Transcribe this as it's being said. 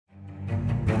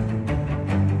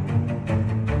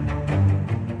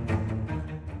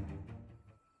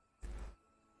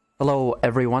Hello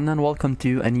everyone and welcome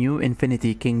to a new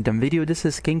Infinity Kingdom video. This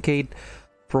is Kincaid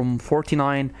from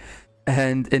 49,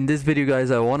 and in this video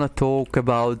guys I want to talk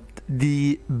about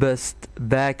the best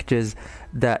packages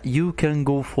that you can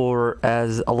go for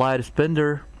as a light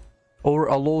spender or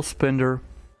a low spender,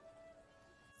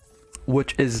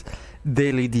 which is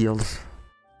daily deals.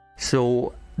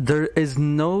 So there is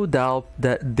no doubt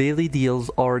that daily deals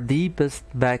are the best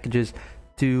packages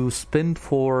to spend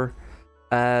for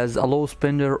as a low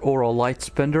spender or a light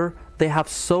spender. They have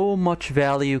so much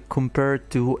value compared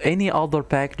to any other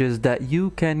packages that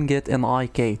you can get in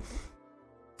IK.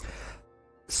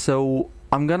 So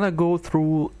I'm gonna go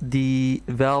through the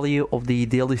value of the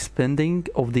daily spending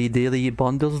of the daily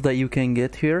bundles that you can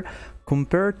get here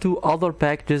compared to other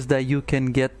packages that you can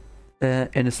get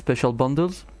in special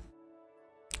bundles.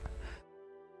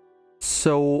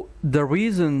 So the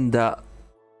reason that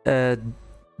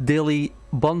daily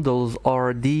bundles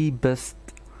are the best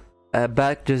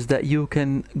packages that you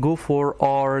can go for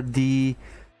are the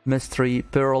mystery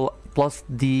pearl plus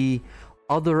the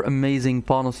other amazing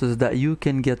bonuses that you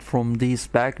can get from these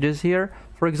packages here.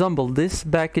 For example, this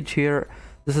package here,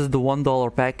 this is the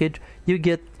 $1 package. You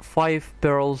get 5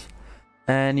 pearls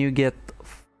and you get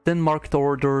 10 marked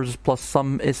orders plus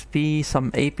some SP,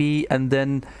 some AP, and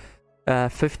then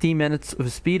 50 minutes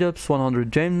of speed ups,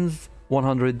 100 gems,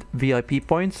 100 VIP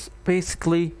points.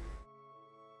 Basically,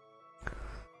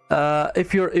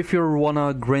 if you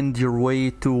wanna grind your way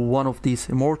to one of these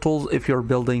immortals, if you're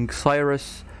building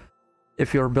Cyrus,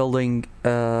 if you're building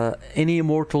any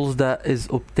immortals that is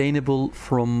obtainable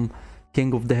from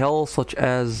King of the Hill, such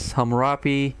as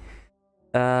Hammurabi,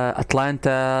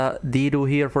 Atlanta, Dido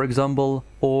here for example,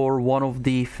 or one of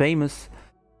the famous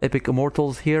epic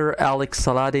immortals here, Alex,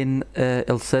 Saladin,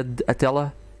 El Cid,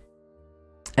 Attila,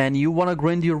 and you want to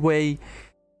grind your way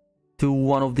to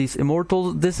one of these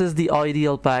immortals, this is the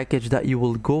ideal package that you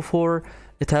will go for.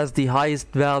 It has the highest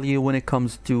value when it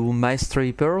comes to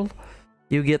Mastery Pearl.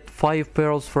 You get 5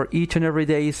 pearls for each and every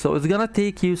day, so it's gonna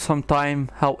take you some time.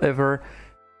 However,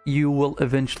 you will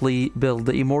eventually build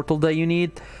the immortal that you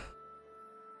need.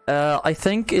 I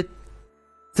think it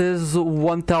is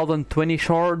 1020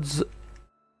 shards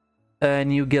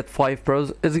and you get 5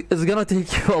 pearls. It's gonna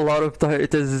take you a lot of time.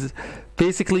 It is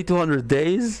basically 200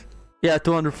 days, yeah,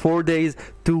 204 days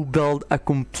to build a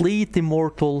complete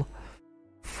immortal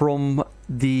from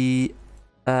the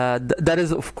that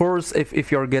is of course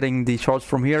if you're getting the shards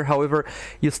from here. However,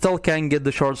 you still can get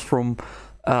the shards from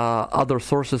other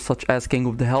sources such as King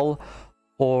of the Hill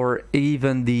or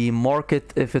even the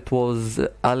market if it was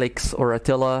Alex or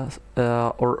Attila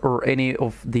or any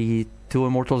of the 2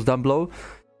 immortals down below.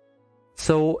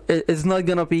 So it's not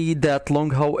gonna be that long.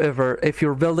 However, if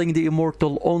you're building the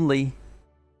immortal only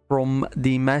from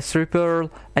the Mastery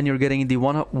Pearl and you're getting the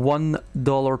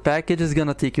 $1 package, it's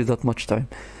gonna take you that much time.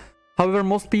 However,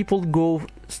 most people go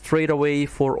straight away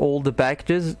for all the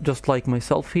packages, just like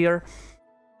myself here.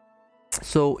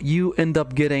 So you end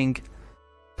up getting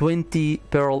 20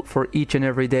 pearl for each and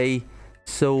every day.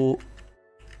 So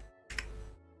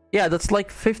yeah, that's like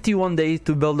 51 days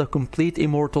to build a complete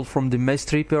immortal from the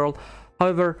Mastery Pearl.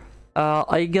 However,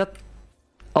 I got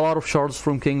a lot of shards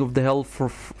from King of the Hill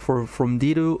from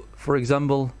Dido, for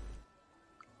example.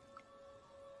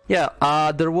 Yeah,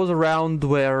 there was a round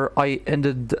where I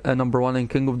ended #1 in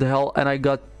King of the Hill and I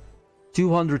got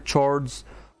 200 shards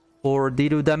for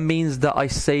Dido. That means that I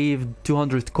saved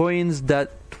 200 coins,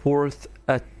 that worth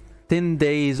 10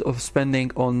 days of spending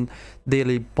on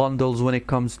daily bundles when it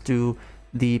comes to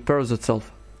the pearls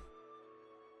itself.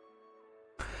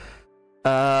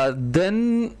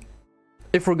 Then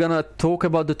if we're gonna talk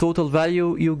about the total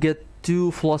value, you get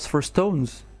 2 philosopher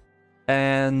stones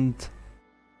and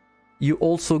you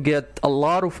also get a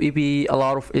lot of AB, a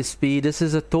lot of SP. This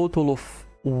is a total of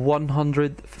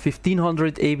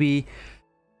 1500 AB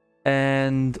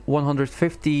and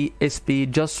 150 SP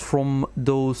just from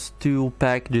those 2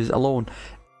 packages alone.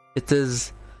 It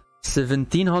is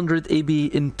 1700 AB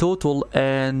in total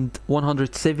and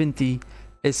 170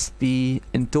 SP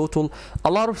in total.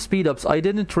 A lot of speed ups. I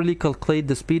didn't really calculate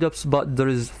the speed ups, but there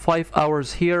is 5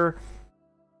 hours here,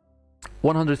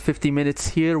 150 minutes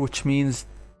here, which means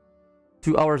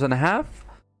 2 hours and a half.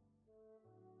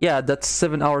 Yeah, that's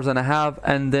 7 hours and a half,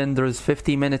 and then there's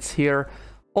 50 minutes here,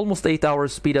 almost 8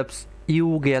 hours speed ups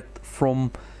you get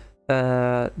from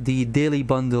the daily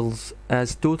bundles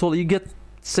as total. You get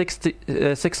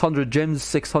 600 gems,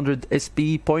 600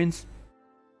 SP points,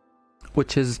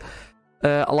 which is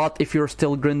a lot if you're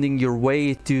still grinding your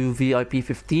way to VIP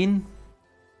 15.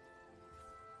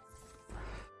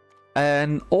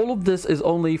 And all of this is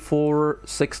only for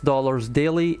 $6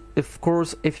 daily. Of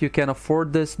course, if you can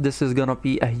afford this, this is gonna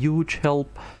be a huge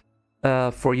help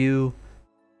for you.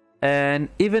 And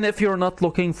even if you're not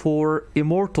looking for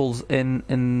immortals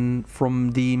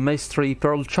from the mystery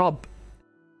pearl shop,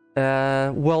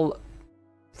 well,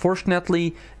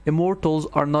 fortunately, immortals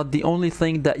are not the only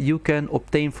thing that you can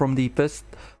obtain from the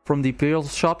pearl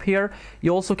shop here.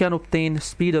 You also can obtain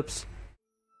speed ups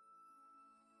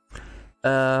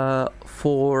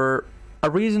for a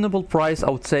reasonable price, I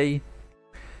would say.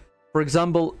 For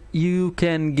example, you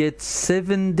can get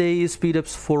 7 days speed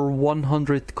ups for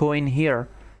 100 coin here,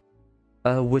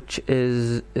 which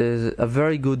is a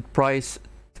very good price,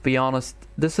 to be honest.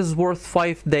 This is worth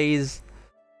 5 days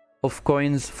of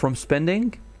coins from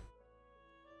spending.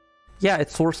 Yeah,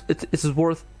 it's worth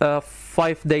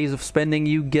 5 days of spending.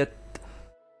 You get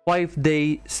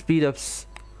 5-day speed ups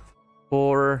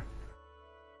for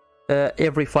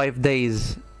every 5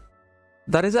 days.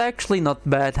 That is actually not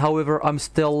bad. However, I'm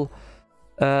still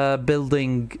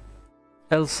building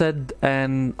Elced,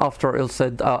 and after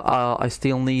Elced, I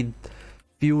still need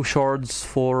few shards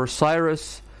for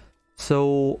Cyrus,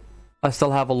 so I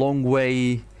still have a long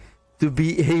way to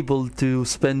be able to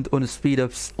spend on speed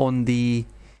ups on the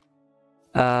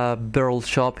barrel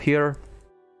shop here.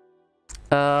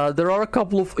 There are a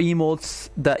couple of emotes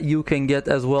that you can get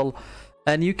as well,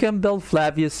 and you can build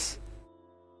Flavius.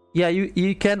 Yeah,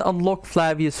 you can unlock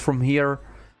Flavius from here,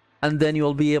 and then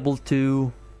you'll be able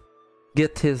to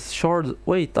get his shards.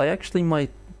 Wait, I actually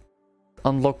might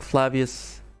unlock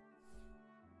Flavius.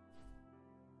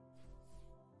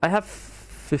 I have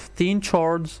 15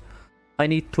 shards. I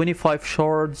need 25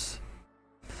 shards.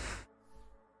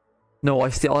 No, I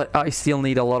still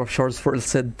need a lot of shards for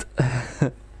Elced.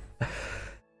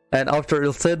 And after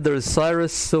Elced, there's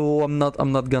Cyrus, so I'm not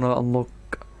gonna unlock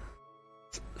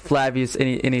Flavius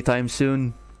anytime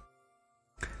soon.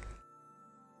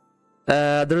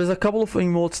 There is a couple of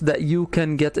emotes that you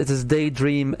can get. It is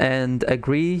Daydream and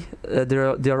Agree.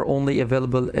 They are only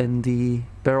available in the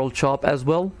barrel shop as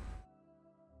well.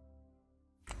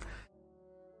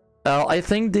 I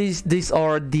think these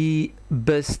are the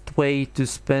best way to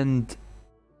spend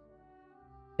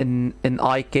in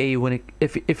IK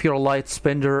if you're a light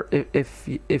spender.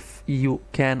 If you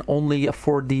can only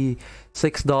afford the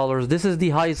 $6, this is the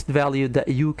highest value that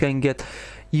you can get.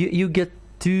 You get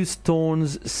 2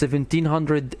 stones,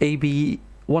 1700 AB,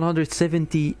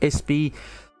 170 SP,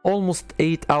 almost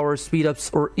 8 hours speed ups,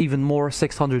 or even more,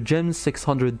 600 gems,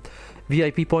 600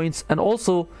 VIP points, and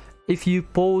also if you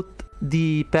bought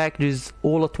the packages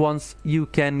all at once, you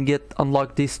can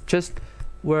unlock this chest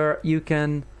where you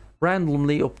can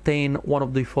randomly obtain one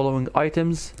of the following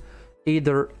items: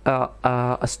 either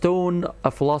a stone,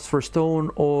 a philosopher's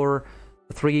stone, or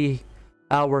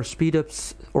 3-hour speed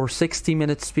ups, or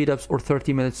 60-minute speed ups, or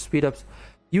 30-minute speed ups.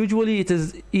 Usually it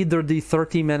is either the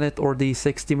 30-minute or the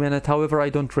 60-minute. However, I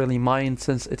don't really mind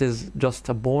since it is just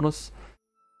a bonus,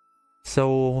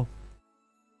 so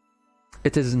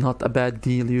it is not a bad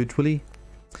deal usually.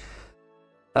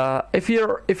 If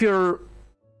you're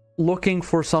looking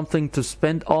for something to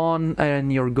spend on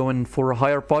and you're going for a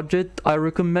higher budget, I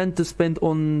recommend to spend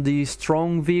on the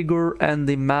Strong Vigor and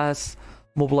the Mass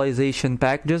Mobilization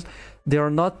packages. They are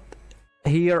not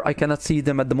here. I cannot see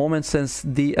them at the moment since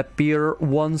they appear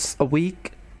once a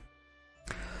week.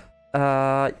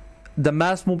 The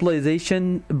Mass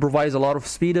Mobilization provides a lot of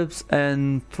speed ups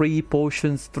and 3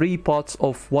 potions, 3 pots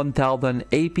of 1000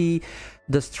 AP.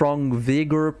 The Strong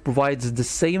Vigor provides the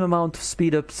same amount of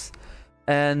speed ups,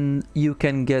 and you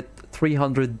can get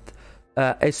 300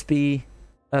 SP,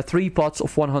 3 pots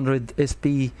of 100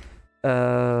 SP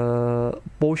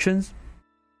potions.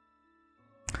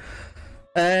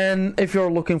 And if you're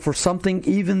looking for something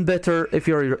even better, if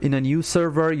you're in a new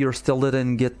server, you still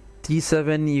didn't get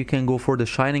T7, you can go for the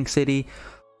Shining City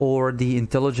or the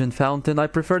Intelligent Fountain. I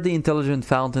prefer the Intelligent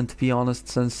Fountain, to be honest,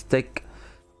 since tech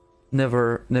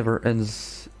never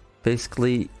ends.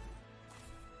 Basically,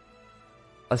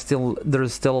 there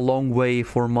is still a long way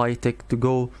for my tech to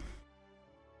go.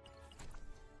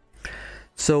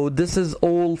 So this is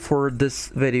all for this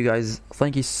video, guys.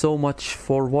 Thank you so much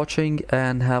for watching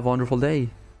and have a wonderful day.